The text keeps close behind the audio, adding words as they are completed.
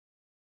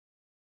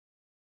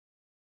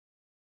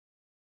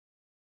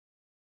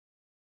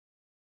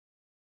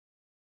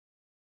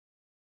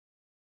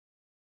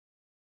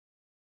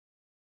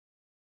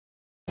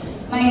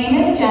My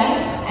name is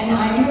Jess, and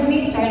I'm going to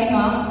be starting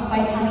off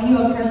by telling you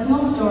a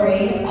personal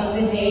story of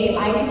the day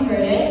I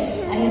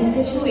converted and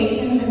the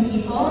situations and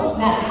people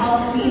that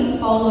helped me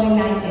following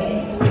that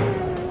day.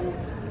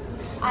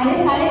 I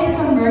decided to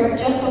convert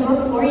just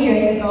over 4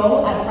 years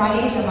ago at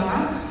Friday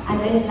Jummah at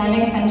the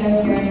Islamic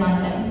Center here in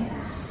London.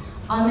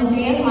 On the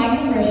day of my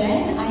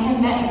conversion, I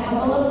had met a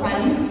couple of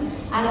friends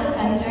at the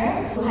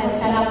center who had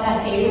set up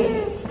that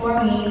day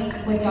for me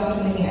with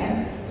Dr.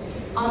 Munir.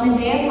 On the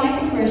day of my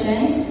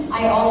conversion,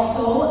 I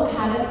also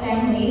had a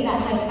family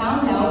that had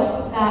found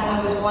out that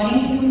I was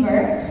wanting to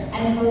convert,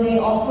 and so they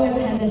also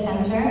attended the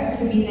center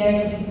to be there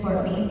to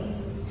support me.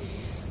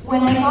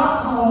 When I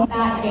got home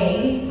that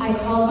day, I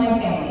called my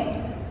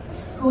family,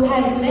 who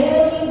had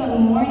literally the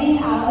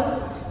morning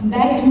of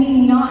begged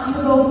me not to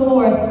go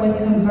forth with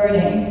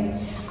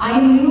converting. I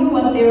knew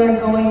what they were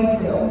going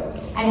through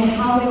and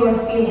how they were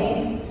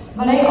feeling.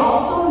 But I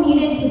also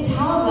needed to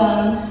tell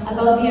them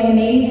about the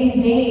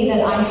amazing day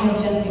that I had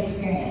just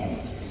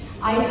experienced.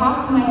 I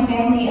talked to my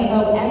family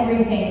about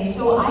everything,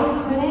 so I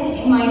couldn't,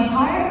 in my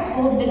heart,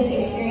 hold this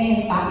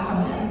experience back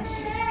from them.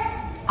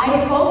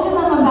 I spoke to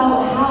them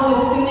about how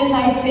as soon as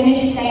I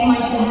finished saying my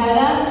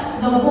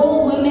shahada, the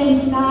whole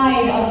women's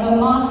side of the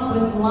mosque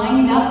was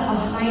lined up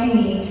behind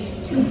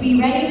me to be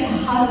ready to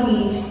hug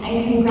me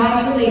and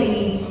congratulate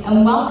me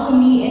and welcome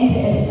me into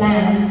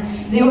Islam.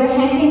 They were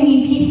handing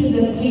me pieces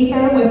of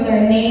paper with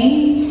their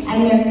names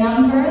and their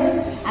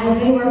numbers, as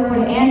they were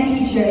Quran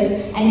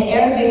teachers and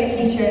Arabic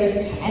teachers,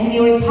 and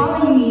they were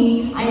telling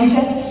me, I'm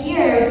just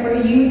here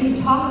for you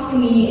to talk to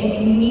me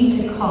if you need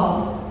to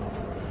call.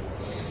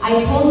 I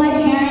told my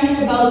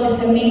parents about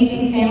this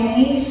amazing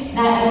family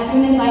that as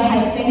soon as I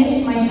had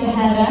finished my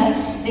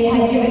shahada, they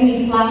had given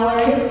me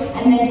flowers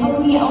and then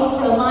took me out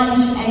for lunch,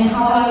 and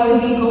how I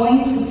would be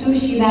going to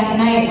sushi that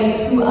night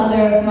with 2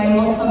 other of my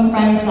Muslim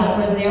friends that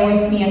were there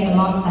with me at the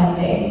mosque that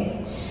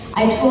day.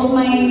 I told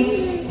my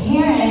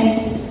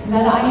parents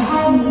that I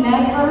had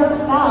never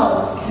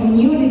felt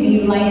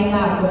community like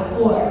that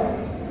before.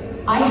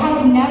 I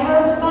had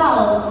never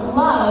felt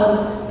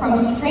love from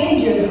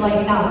strangers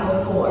like that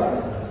before.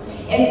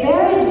 If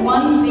there is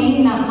one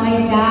thing that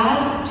my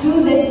dad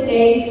to this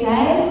day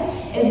says,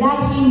 is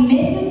that he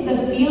misses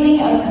the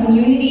feeling of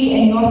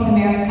community in North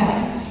America.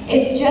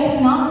 It's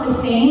just not the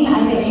same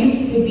as it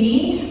used to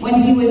be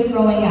when he was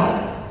growing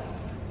up.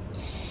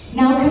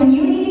 Now,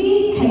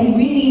 community can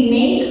really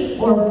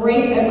make or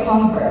break a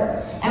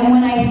convert. And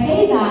when I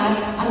say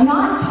that, I'm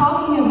not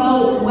talking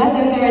about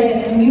whether there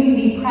is a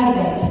community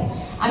present.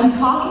 I'm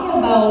talking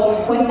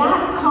about, was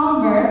that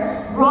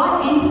convert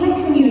brought into the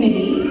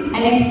community and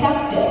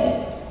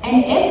accepted?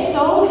 And if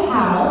so,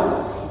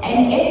 how?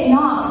 And if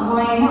not,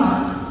 why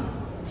not?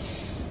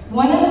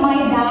 One of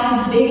my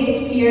dad's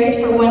biggest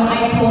fears for when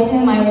I told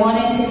him I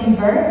wanted to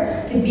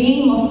convert to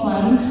being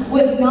Muslim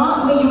was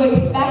not what you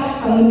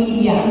expect from the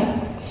media.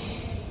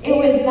 It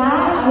was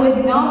that I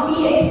would not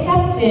be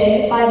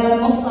accepted by the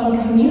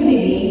Muslim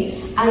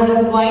community as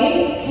a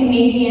white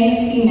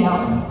Canadian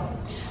female.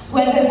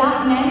 Whether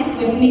that meant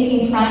with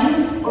making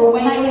friends or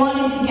when I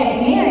wanted to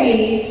get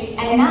married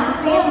and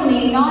that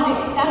family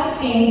not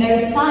accepting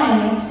their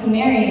son to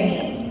marry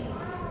me.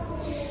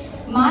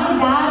 My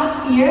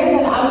dad feared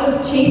that I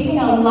was chasing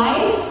a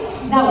life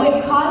that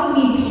would cause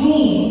me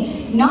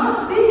pain,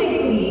 not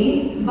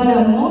physically, but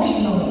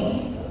emotionally.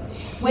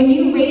 When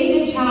you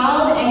raise a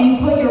child and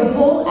you put your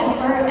whole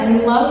effort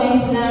and love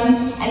into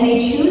them, and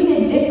they choose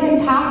a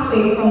different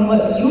pathway from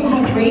what you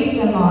have raised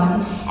them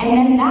on, and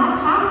then that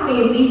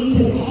pathway leads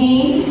to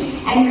pain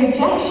and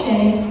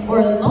rejection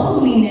or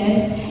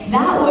loneliness,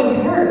 that would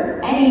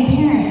hurt any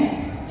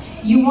parent.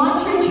 You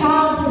want your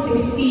child to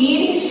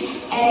succeed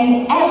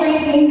in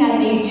everything that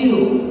they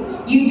do.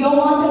 You don't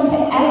want them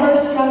to ever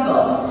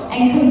struggle.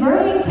 And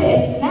converting to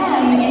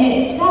Islam in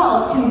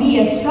itself can be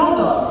a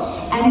struggle.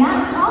 And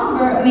that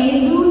convert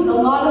may lose a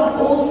lot of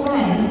old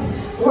friends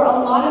or a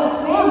lot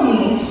of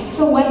family.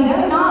 So when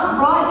they're not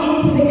brought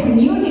into the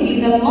community,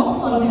 the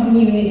Muslim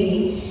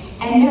community,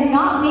 and they're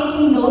not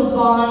making those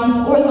bonds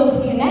or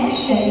those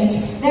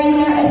connections, then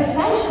they're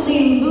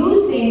essentially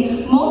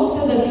losing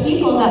most of the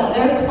people that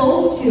they're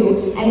close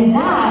to, and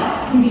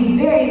that can be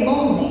very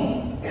lonely.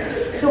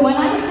 So when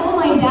I told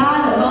my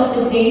dad about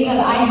the day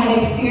that I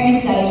had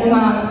experienced at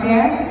Jummah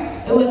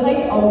prayer, it was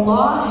like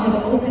Allah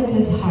had opened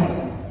his heart.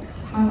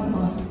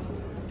 SubhanAllah.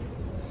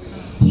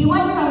 He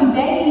went from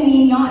begging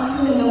me not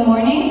to in the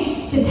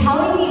morning to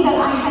telling me that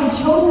I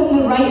had chosen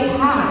the right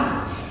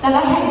path, that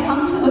I had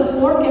come to the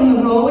fork in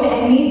the road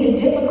and made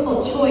the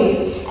difficult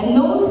choice. And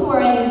those who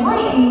are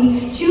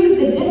enlightened choose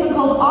the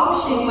difficult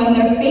option when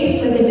they're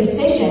faced with a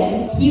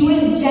decision. He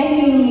was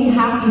genuinely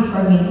happy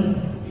for me.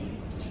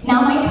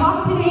 Now, my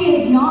talk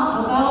today is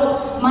not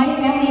about my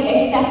family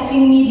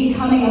accepting me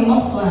becoming a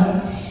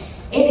Muslim.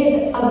 It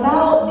is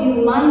about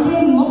the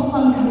London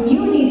Muslim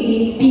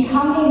community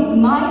becoming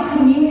my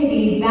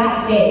community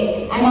that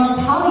day. And I'll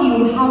tell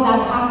you how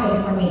that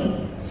happened for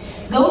me.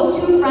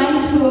 Those 2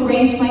 friends who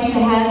arranged my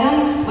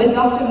shahada with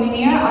Dr.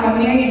 Munir are a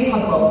married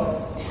couple.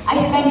 I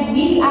spent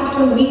week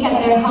after week at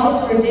their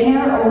house for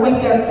dinner or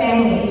with their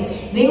families.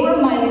 They were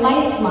my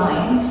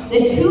lifeline,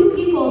 the two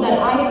people that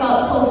I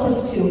felt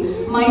closest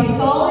to, my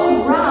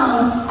solid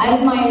ground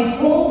as my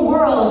whole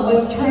world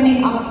was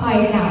turning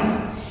upside down.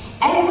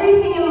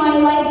 Everything in my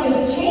life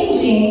was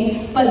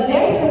changing, but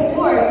their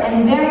support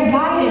and their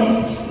guidance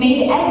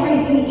made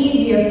everything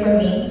easier for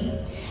me.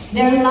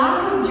 Their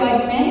lack of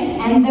judgment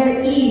and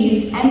their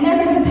ease and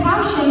their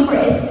compassion for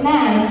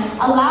Islam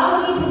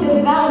allowed me to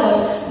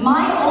develop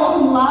my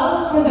own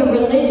love for the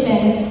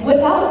religion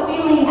without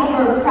feeling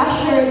ever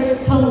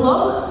pressured to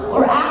look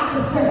or act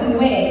a certain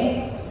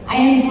way. I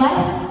am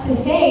blessed to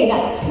say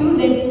that to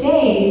this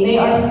day, they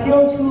are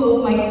still two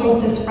of my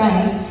closest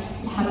friends.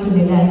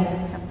 Alhamdulillah.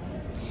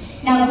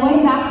 Now,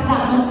 going back to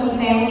that Muslim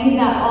family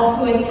that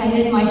also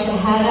attended my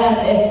Shahada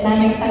at the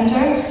Islamic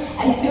Center,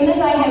 as soon as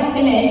I had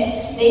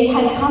finished, they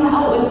had come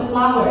out with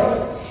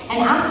flowers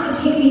and asked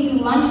to take me to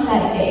lunch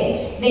that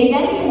day. They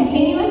then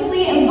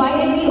continuously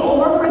invited me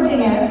over for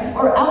dinner,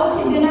 or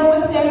out to dinner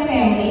with their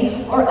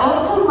family, or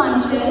out to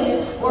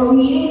lunches, or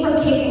meeting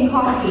for cake and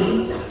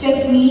coffee.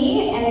 Just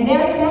me and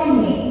their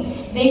family.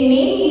 They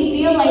made me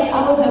feel like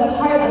I was a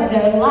part of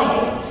their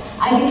life.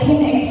 I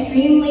became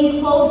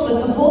extremely close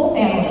with the whole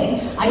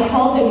family. I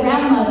called the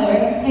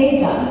grandmother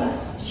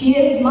Reda. She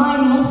is my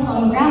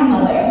Muslim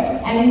grandmother,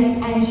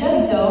 and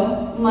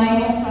Jaddo, my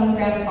Muslim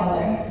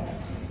grandfather.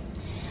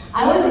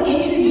 I was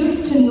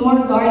introduced to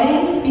Noor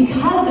Gardens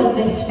because of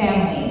this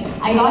family.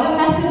 I got a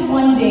message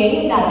one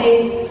day that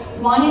they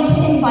wanted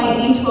to invite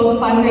me to a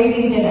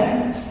fundraising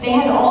dinner. They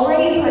had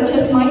already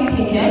purchased my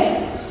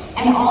ticket,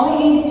 and all I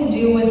needed to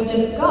do was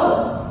just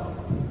go.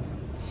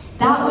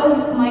 That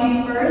was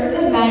my first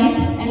event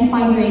and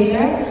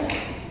fundraiser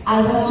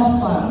as a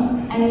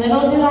Muslim, and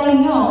little did I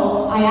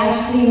know, I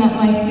actually met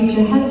my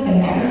future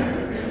husband there.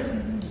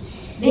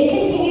 They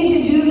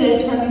continued to do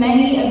this for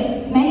many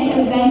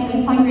events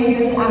and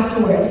fundraisers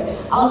afterwards.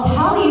 I'll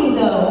tell you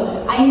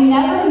though, I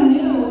never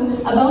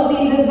knew about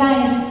these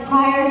events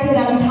prior to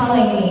them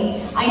telling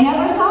me. I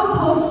never saw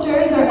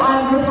posters or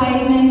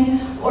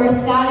advertisements or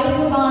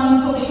statuses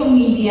on social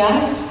media.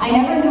 I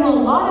never knew a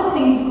lot of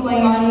things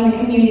going on in the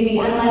community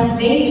unless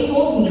they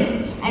told me,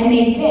 and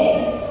they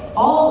did,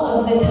 all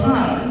of the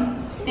time.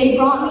 They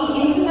brought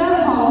me into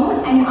their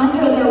home and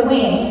under their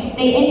wing.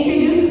 They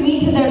introduced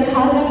me to their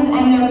cousins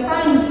and their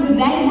friends who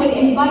then would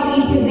invite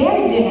me to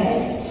their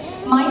dinners.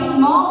 My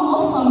small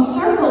Muslim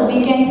circle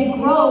began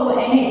to grow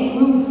and it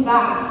grew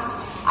fast.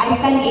 I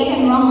spent Eid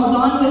and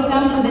Ramadan with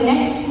them for the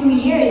next 2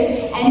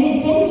 years, and it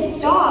didn't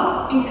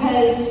stop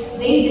because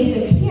they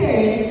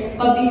disappeared,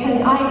 but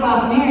because I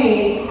got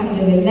married,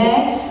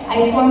 alhamdulillah.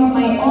 I formed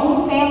my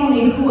own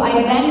family who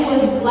I then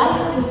was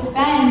blessed to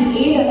spend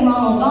Eid and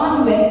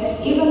Ramadan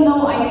with, even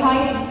though I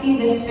tried to see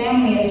this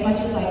family as much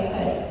as I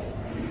could.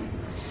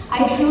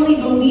 I truly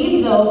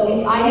believe though,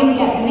 if I didn't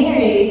get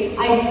married,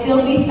 I'd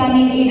still be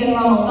spending Eid and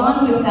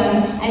Ramadan with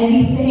them and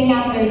be sitting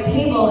at their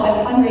table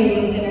at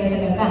fundraising dinners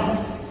and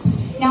events.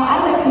 Now,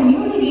 as a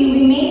community,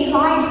 we may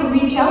try to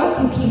reach out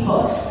to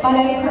people, but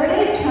I've heard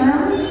it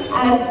termed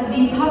as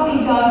the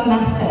puppy dog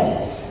method,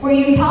 where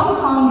you tell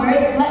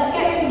converts, let's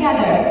get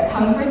together,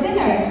 come for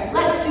dinner,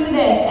 let's do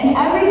this, and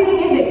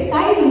everything is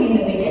exciting in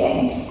the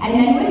beginning. And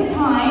then with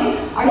time,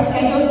 our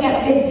schedules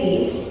get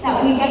busy,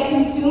 that we get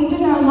consumed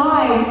in our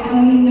lives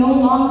and we no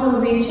longer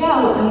reach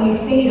out and we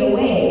fade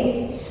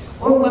away.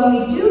 Or when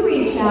we do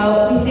reach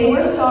out, we say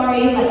we're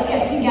sorry, let's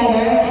get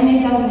together, and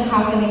it doesn't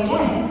happen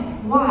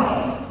again.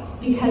 Why?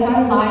 Because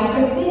our lives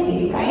are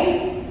busy,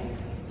 right?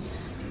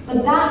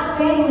 But that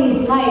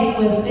family's life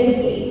was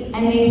busy,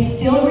 and they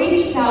still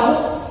reached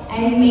out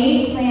and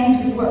made plans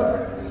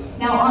work.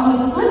 Now, on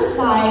the flip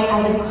side,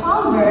 as a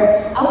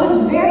convert, I was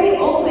very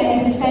open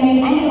to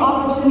spending any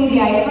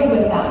opportunity I could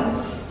with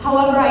them.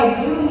 However,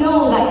 I do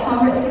know that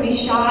converts can be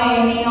shy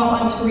and may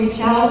not want to reach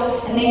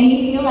out, and they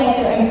may feel like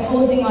they're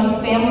imposing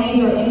on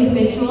families or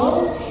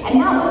individuals, and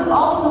that was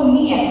also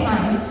me at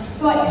times.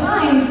 So at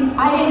times,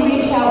 I didn't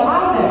reach out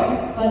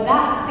either, but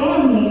that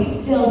family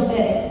still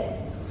did.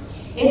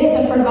 It is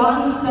a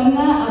forgotten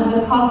sunnah of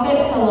the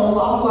Prophet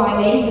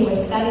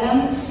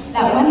ﷺ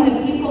that when the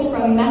people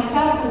from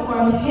Mecca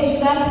performed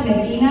hijrah to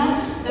Medina,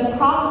 the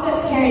Prophet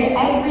paired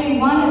every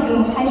one of the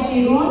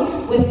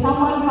muhajirun with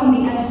someone from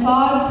the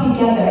Ansar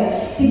together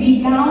to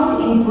be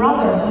bound in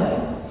brotherhood.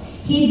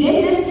 He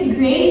did this to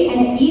create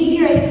an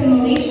easier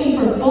assimilation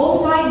for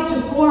both sides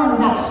to form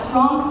that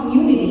strong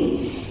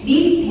community.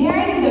 These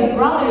pairings of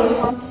brothers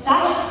formed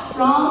such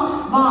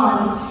strong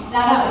bonds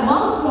that at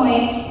one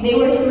point they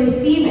were to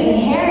receive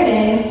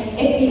inheritance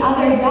if the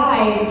other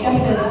died,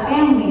 just as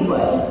family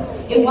would.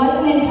 It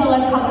wasn't until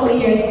a couple of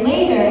years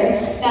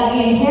later that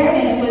the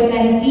inheritance was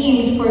then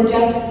deemed for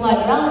just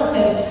blood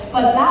relatives,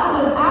 but that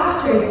was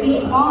after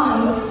deep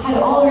bonds had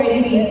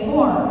already been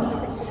formed.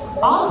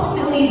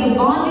 Ultimately, the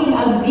bonding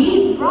of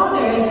these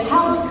brothers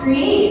helped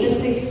create the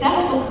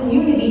successful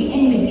community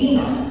in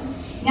Medina.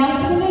 Now,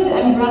 sisters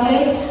and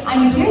brothers,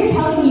 I'm here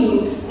telling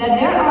you that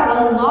there are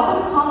a lot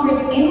of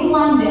converts in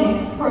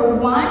London, for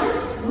one,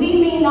 we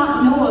may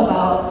not know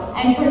about,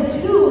 And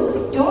for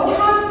two, don't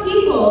have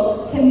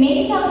people to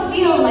make them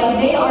feel like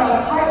they are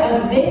a part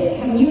of this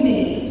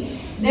community.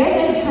 There's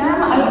a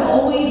term I've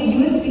always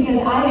used because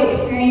I've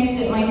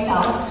experienced it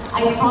myself.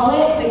 I call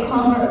it the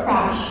convert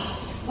crash.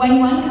 When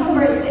one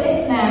converts to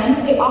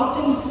Islam, they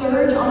often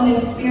surge on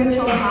this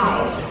spiritual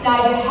high,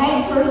 dive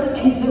headfirst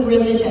into the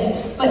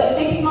religion, but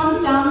 6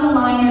 months down the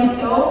line or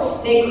so,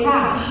 they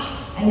crash,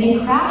 and they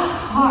crash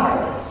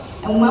hard.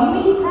 And when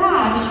we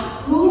crash,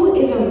 who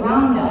is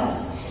around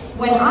us?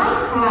 When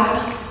I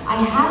crashed,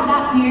 I had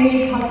that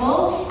married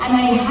couple, and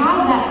I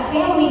had that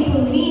family to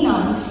lean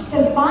on,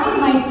 to find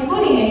my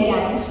footing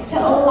again, to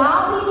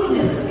allow me to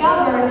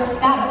discover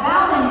that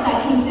balance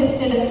that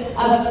consisted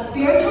of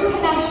spiritual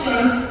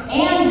connection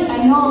and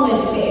a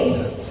knowledge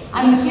base.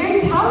 I'm here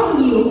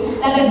telling you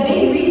that a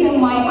big reason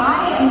why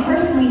I am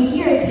personally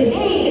here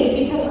today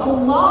is because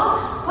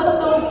Allah put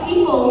those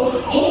people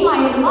in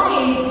my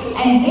life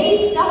and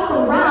they stuck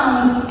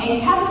around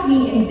and kept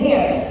me in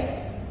theirs.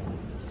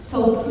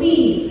 So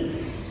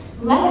please,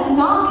 let's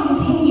not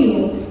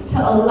continue to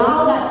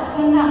allow that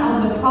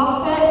sunnah of the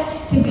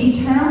Prophet to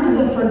be termed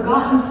the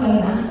forgotten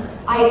sunnah.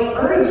 I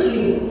urge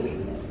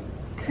you,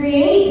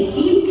 create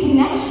deep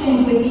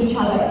connections with each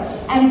other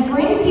and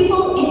bring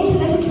people into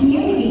this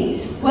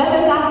community,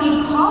 whether that be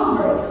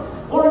converts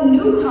or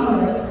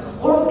newcomers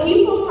or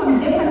people from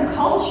different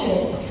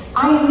cultures.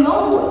 I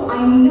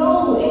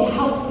know it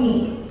helped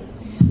me.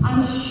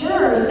 I'm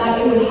sure that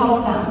it would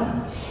help them.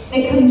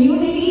 The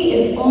community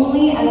is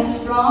only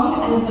as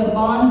strong as the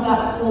bonds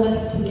that hold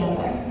us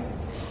together.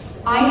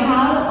 I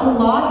have a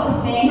lot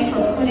to thank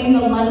for putting the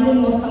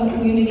London Muslim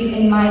community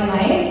in my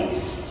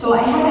life, so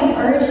I have an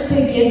urge to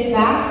give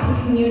back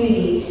to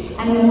community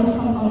and the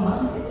Muslim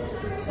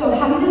Ummah. So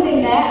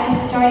alhamdulillah,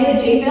 I started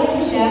Jebel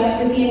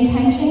Hijabs with the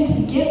intention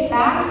to give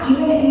back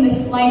even in the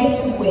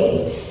slightest of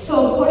ways.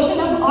 So a portion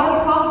of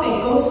our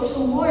profit goes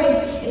towards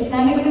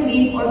Islamic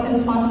Relief Orphan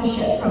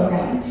Sponsorship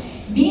Program.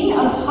 Being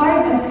a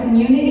part of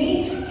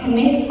community can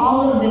make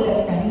all of the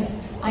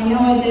difference. I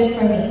know it did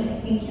for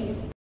me. Thank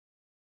you.